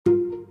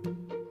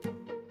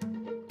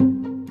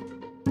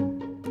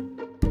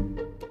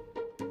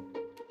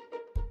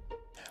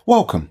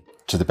Welcome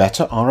to the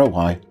Better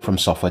ROI from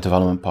Software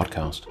Development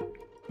podcast,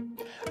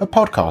 a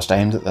podcast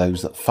aimed at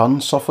those that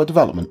fund software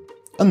development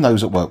and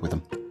those that work with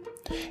them.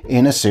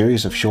 In a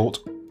series of short,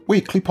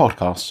 weekly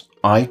podcasts,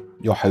 I,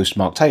 your host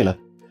Mark Taylor,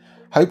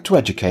 hope to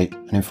educate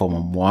and inform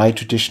on why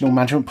traditional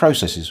management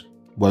processes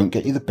won't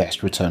get you the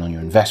best return on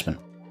your investment.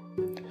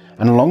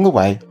 And along the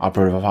way, I'll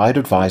provide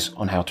advice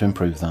on how to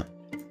improve that.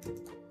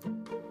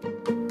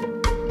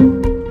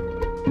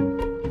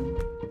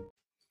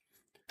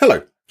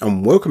 Hello,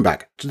 and welcome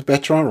back to the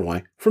Better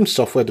ROI from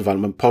Software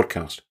Development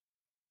podcast.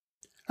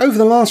 Over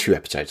the last few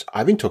episodes,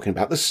 I've been talking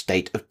about the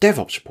State of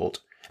DevOps report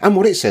and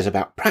what it says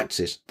about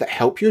practices that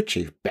help you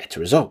achieve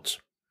better results.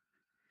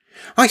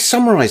 I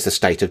summarised the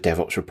State of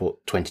DevOps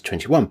report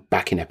 2021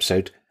 back in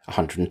episode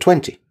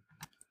 120.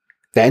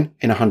 Then,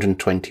 in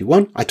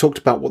 121, I talked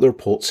about what the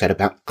report said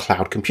about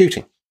cloud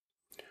computing.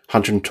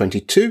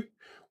 122,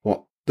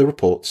 what the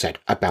report said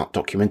about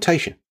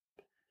documentation.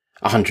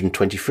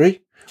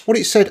 123, what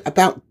it said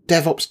about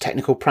DevOps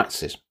technical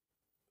practices.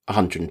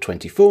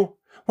 124,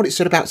 what it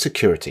said about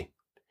security.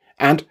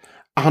 And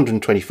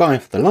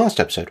 125, the last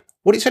episode,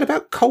 what it said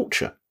about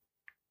culture.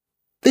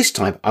 This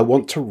time I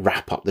want to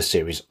wrap up the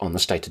series on the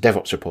State of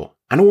DevOps report,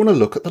 and I want to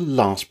look at the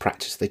last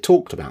practice they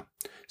talked about,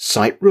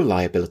 Site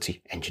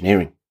Reliability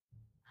Engineering.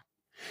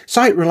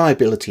 Site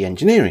Reliability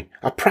Engineering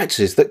are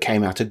practices that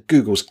came out of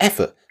Google's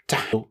effort to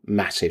handle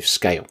massive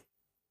scale.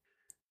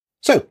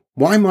 So,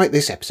 why might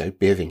this episode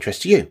be of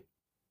interest to you?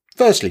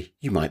 Firstly,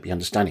 you might be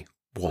understanding,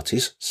 what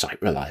is Site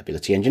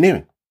Reliability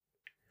Engineering?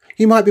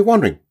 You might be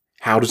wondering,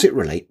 how does it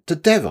relate to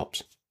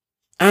DevOps?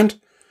 And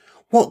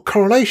what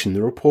correlation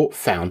the report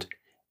found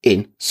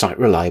in Site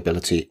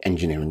Reliability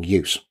Engineering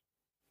use.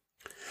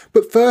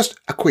 But first,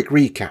 a quick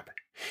recap.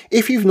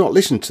 If you've not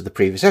listened to the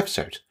previous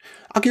episode,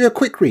 I'll give you a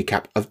quick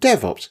recap of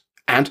DevOps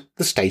and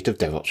the State of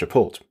DevOps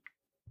report.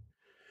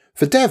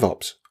 For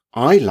DevOps,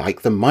 I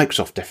like the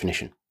Microsoft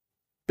definition.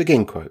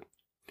 Begin quote.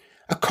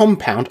 A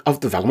compound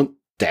of development,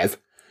 dev,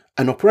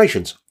 and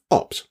operations,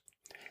 ops.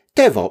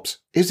 DevOps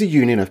is the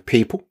union of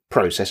people,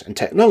 process, and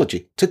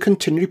technology to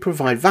continually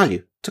provide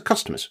value to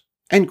customers.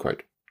 End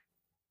quote.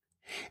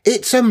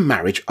 It's a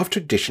marriage of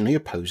traditionally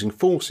opposing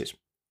forces.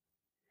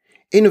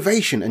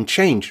 Innovation and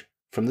change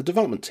from the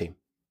development team.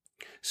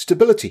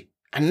 Stability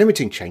and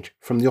limiting change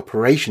from the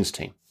operations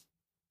team.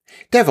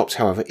 DevOps,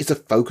 however, is the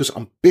focus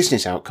on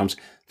business outcomes,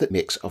 the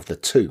mix of the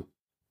two.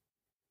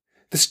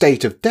 The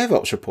State of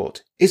DevOps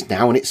report is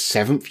now in its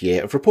 7th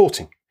year of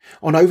reporting,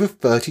 on over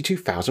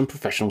 32,000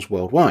 professionals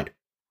worldwide.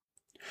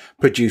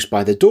 Produced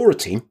by the DORA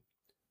team,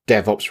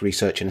 DevOps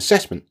Research and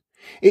Assessment,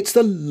 it's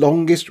the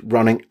longest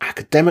running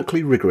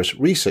academically rigorous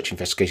research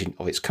investigation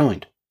of its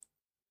kind.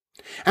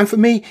 And for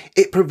me,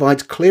 it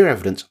provides clear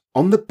evidence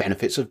on the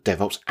benefits of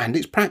DevOps and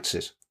its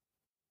practices.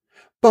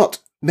 But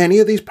many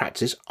of these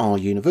practices are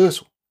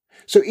universal,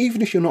 so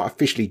even if you're not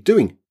officially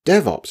doing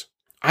DevOps,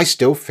 I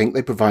still think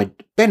they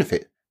provide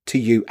benefit to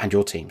you and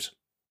your teams.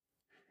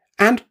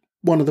 And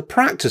one of the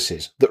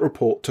practices that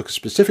report took a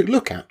specific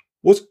look at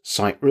was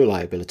Site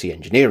Reliability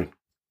Engineering.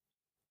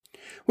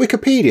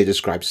 Wikipedia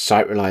describes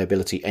Site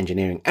Reliability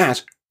Engineering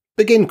as,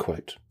 begin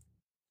quote,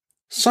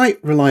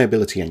 Site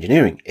Reliability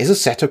Engineering is a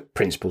set of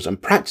principles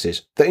and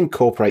practices that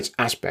incorporates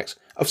aspects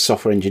of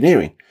software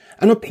engineering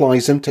and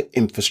applies them to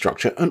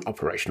infrastructure and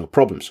operational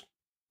problems.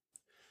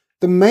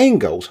 The main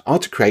goals are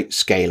to create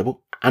scalable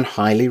and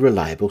highly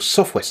reliable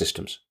software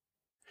systems.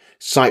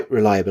 Site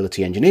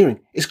Reliability Engineering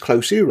is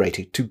closely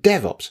related to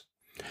DevOps,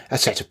 a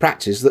set of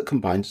practices that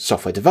combines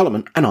software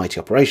development and IT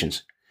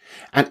operations,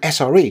 and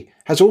SRE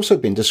has also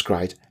been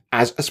described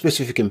as a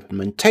specific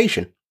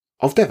implementation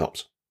of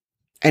DevOps.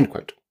 End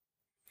quote.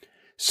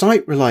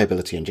 Site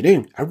Reliability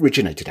Engineering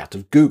originated out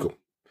of Google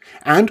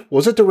and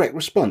was a direct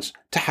response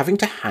to having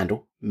to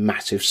handle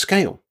massive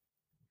scale.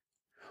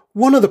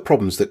 One of the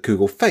problems that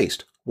Google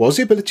faced was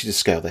the ability to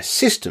scale their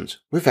systems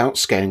without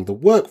scaling the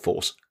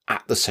workforce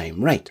at the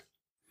same rate.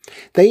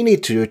 They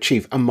needed to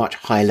achieve a much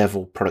higher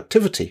level of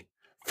productivity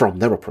from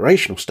their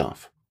operational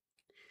staff.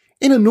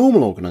 In a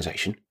normal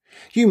organisation,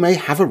 you may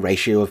have a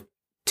ratio of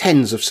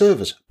tens of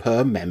servers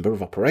per member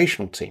of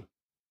operational team.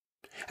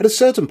 At a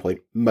certain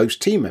point,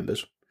 most team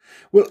members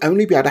will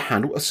only be able to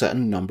handle a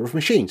certain number of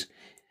machines,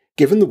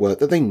 given the work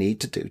that they need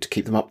to do to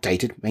keep them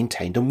updated,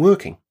 maintained and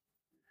working.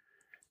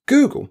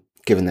 Google,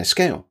 given their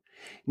scale,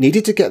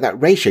 needed to get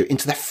that ratio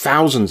into the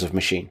thousands of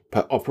machines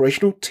per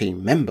operational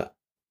team member.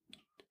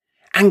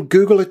 And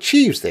Google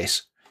achieves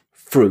this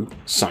through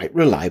Site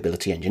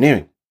Reliability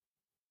Engineering.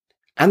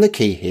 And the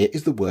key here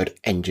is the word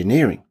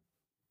engineering.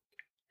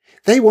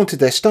 They wanted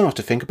their staff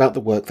to think about the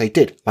work they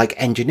did like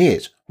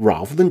engineers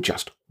rather than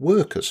just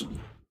workers.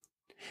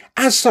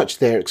 As such,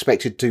 they're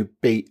expected to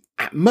be,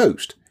 at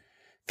most,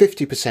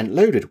 50%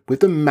 loaded with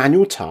the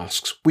manual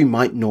tasks we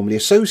might normally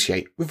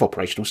associate with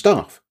operational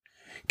staff,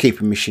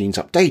 keeping machines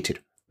updated,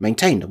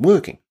 maintained and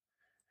working.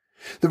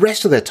 The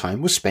rest of their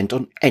time was spent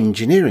on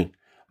engineering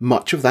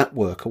much of that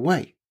work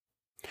away.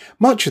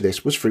 Much of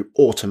this was through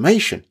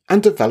automation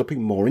and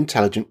developing more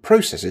intelligent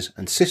processes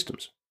and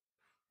systems.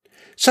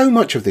 So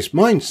much of this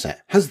mindset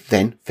has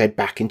then fed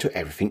back into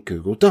everything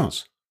Google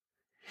does.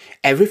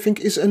 Everything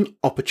is an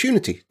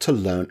opportunity to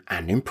learn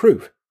and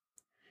improve.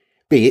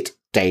 Be it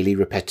daily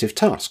repetitive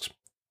tasks.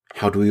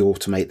 How do we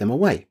automate them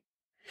away?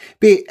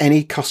 Be it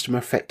any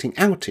customer-affecting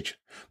outage.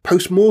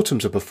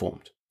 Post-mortems are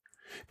performed.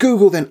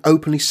 Google then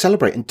openly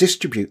celebrate and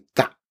distribute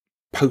that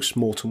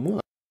post-mortem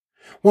work.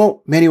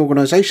 While many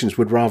organisations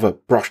would rather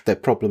brush their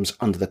problems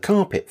under the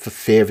carpet for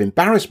fear of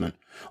embarrassment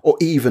or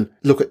even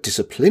look at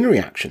disciplinary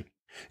action,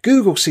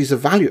 Google sees the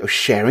value of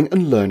sharing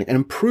and learning and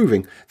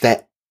improving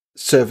their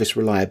service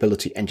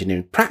reliability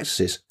engineering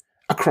practices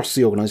across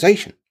the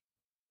organisation.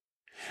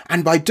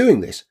 And by doing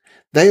this,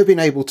 they have been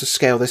able to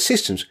scale their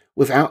systems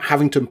without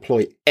having to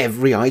employ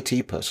every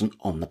IT person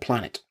on the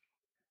planet.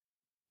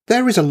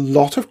 There is a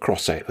lot of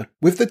crossover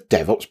with the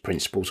DevOps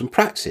principles and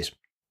practices,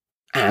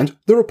 and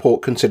the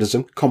report considers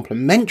them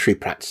complementary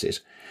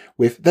practices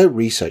with their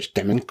research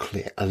demonstrating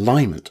clear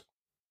alignment.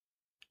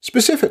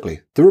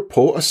 Specifically, the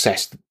report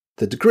assessed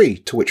the degree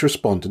to which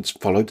respondents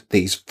followed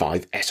these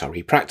 5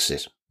 SRE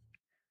practices.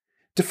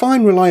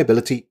 Define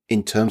reliability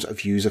in terms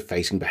of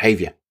user-facing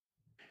behaviour.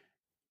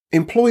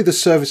 Employ the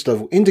service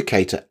level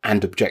indicator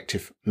and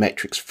objective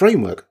metrics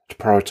framework to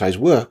prioritise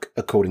work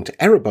according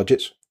to error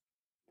budgets.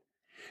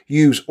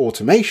 Use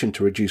automation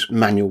to reduce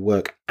manual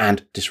work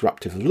and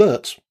disruptive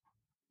alerts.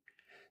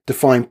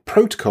 Define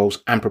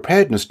protocols and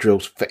preparedness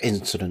drills for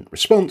incident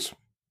response.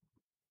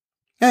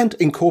 And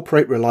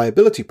incorporate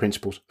reliability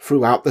principles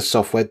throughout the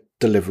software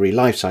delivery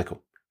lifecycle.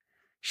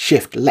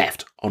 Shift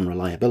left on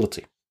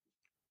reliability.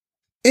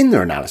 In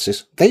their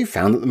analysis, they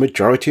found that the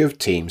majority of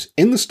teams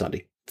in the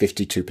study,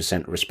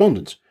 52% of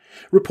respondents,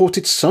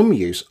 reported some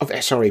use of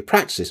SRE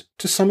practices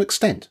to some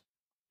extent.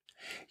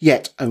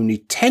 Yet only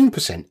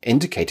 10%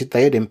 indicated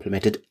they had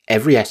implemented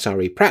every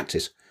SRE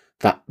practice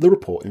that the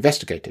report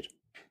investigated.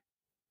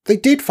 They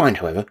did find,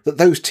 however, that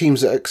those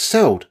teams that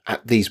excelled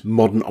at these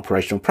modern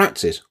operational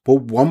practices were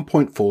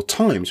 1.4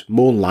 times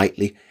more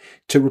likely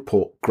to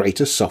report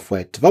greater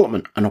software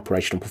development and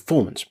operational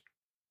performance,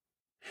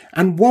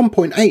 and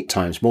 1.8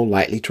 times more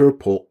likely to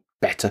report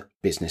better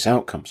business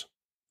outcomes.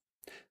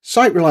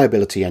 Site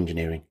reliability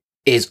engineering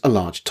is a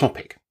large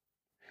topic.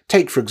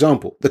 Take, for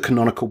example, the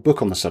canonical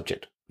book on the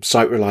subject,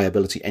 Site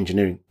Reliability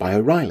Engineering by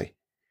O'Reilly.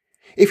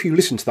 If you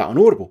listen to that on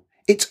Audible,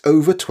 it's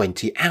over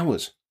 20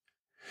 hours.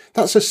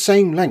 That's the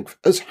same length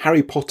as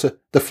Harry Potter,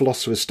 the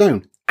Philosopher's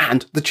Stone,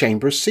 and the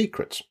Chamber of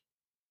Secrets.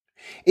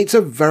 It's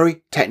a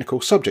very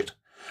technical subject,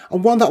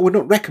 and one that I would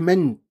not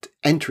recommend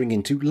entering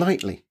into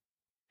lightly.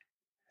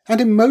 And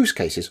in most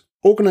cases,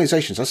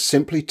 organisations are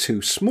simply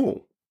too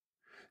small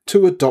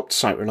to adopt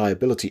site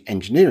reliability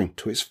engineering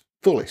to its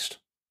fullest.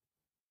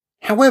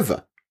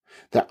 However,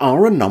 there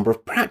are a number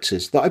of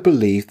practices that I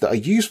believe that are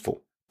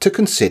useful to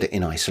consider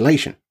in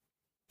isolation.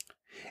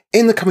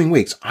 In the coming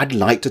weeks, I'd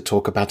like to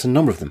talk about a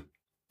number of them.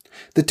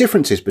 The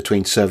differences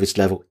between service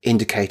level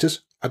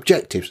indicators,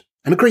 objectives,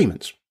 and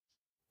agreements.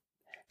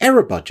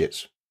 Error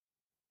budgets.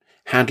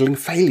 Handling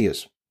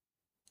failures.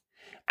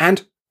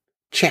 And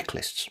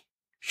checklists.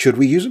 Should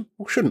we use them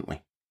or shouldn't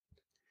we?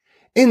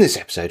 In this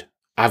episode,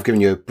 I've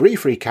given you a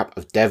brief recap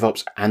of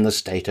DevOps and the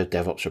State of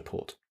DevOps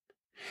report.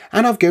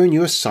 And I've given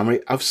you a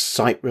summary of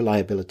site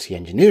reliability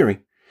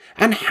engineering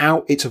and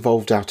how it's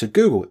evolved out of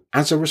Google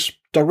as a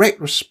direct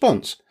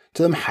response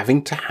to them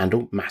having to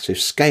handle massive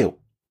scale.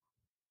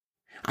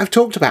 I've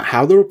talked about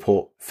how the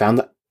report found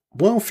that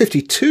while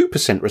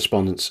 52%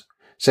 respondents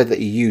said that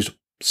you used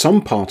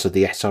some part of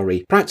the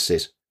SRE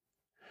practices,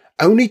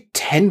 only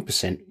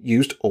 10%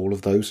 used all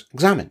of those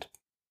examined.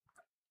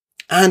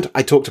 And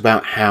I talked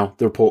about how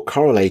the report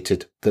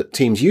correlated that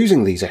teams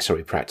using these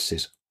SRE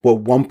practices were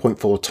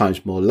 1.4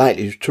 times more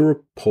likely to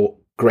report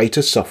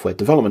greater software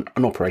development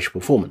and operational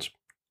performance,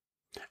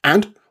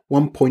 and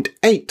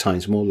 1.8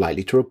 times more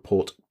likely to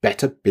report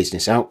better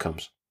business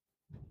outcomes.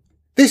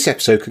 This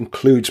episode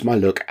concludes my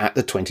look at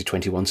the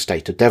 2021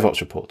 State of DevOps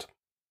report.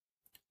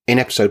 In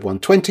episode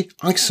 120,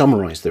 I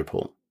summarised the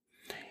report.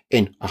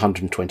 In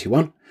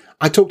 121,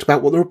 I talked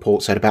about what the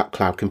report said about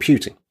cloud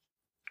computing.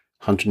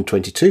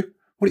 122,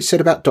 what it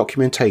said about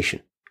documentation.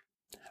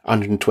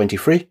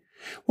 123,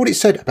 what it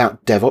said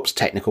about DevOps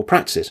technical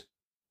practices.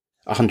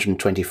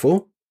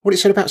 124, what it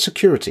said about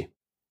security.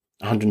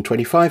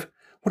 125,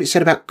 what it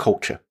said about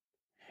culture.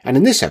 And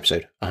in this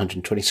episode,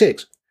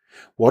 126,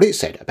 what it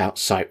said about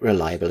site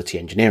reliability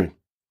engineering.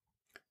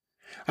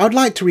 I would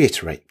like to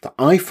reiterate that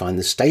I find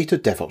the State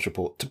of DevOps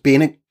report to be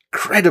an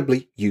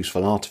incredibly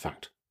useful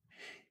artifact.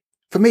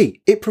 For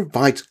me, it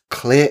provides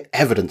clear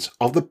evidence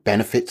of the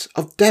benefits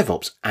of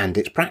DevOps and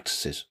its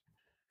practices.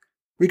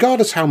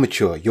 Regardless how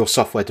mature your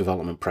software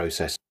development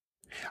process,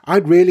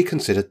 I'd really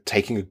consider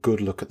taking a good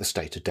look at the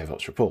State of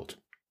DevOps report.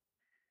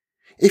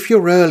 If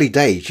you're early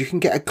days, you can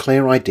get a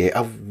clear idea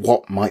of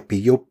what might be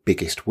your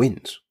biggest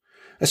wins,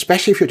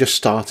 especially if you're just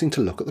starting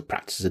to look at the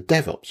practices of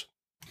DevOps.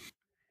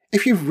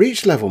 If you've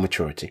reached level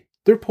maturity,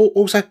 the report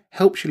also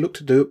helps you look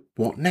to do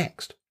what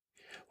next.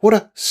 What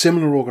are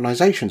similar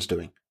organisations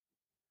doing?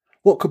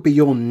 What could be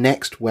your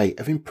next way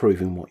of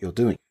improving what you're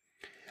doing?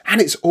 and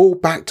it's all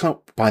backed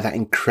up by that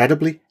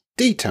incredibly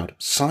detailed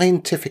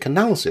scientific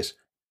analysis.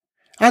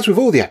 As with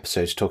all the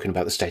episodes talking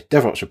about the State of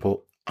DevOps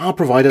report, I'll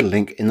provide a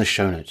link in the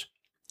show notes,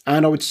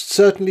 and I would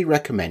certainly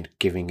recommend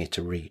giving it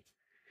a read.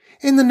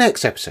 In the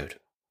next episode,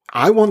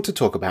 I want to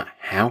talk about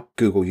how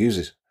Google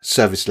uses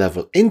service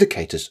level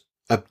indicators,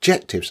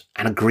 objectives,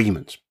 and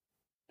agreements.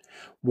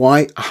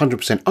 Why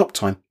 100%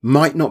 uptime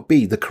might not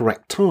be the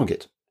correct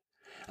target,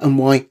 and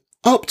why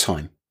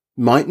uptime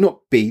might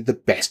not be the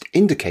best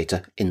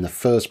indicator in the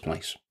first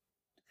place.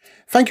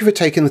 Thank you for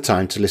taking the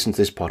time to listen to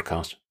this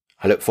podcast.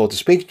 I look forward to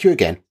speaking to you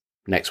again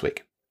next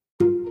week.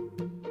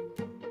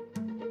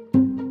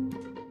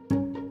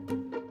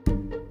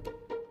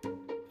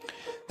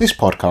 This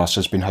podcast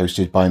has been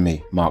hosted by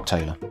me, Mark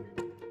Taylor.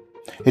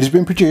 It has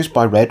been produced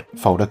by Red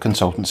Folder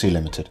Consultancy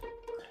Limited,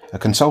 a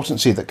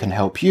consultancy that can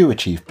help you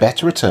achieve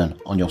better return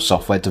on your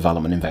software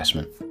development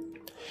investment.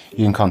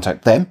 You can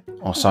contact them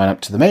or sign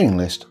up to the mailing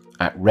list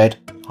at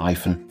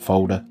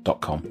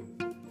red-folder.com.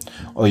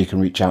 Or you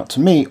can reach out to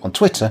me on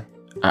Twitter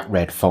at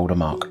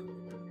redfoldermark.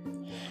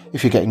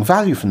 If you're getting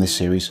value from this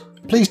series,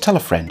 please tell a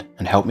friend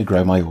and help me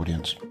grow my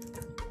audience.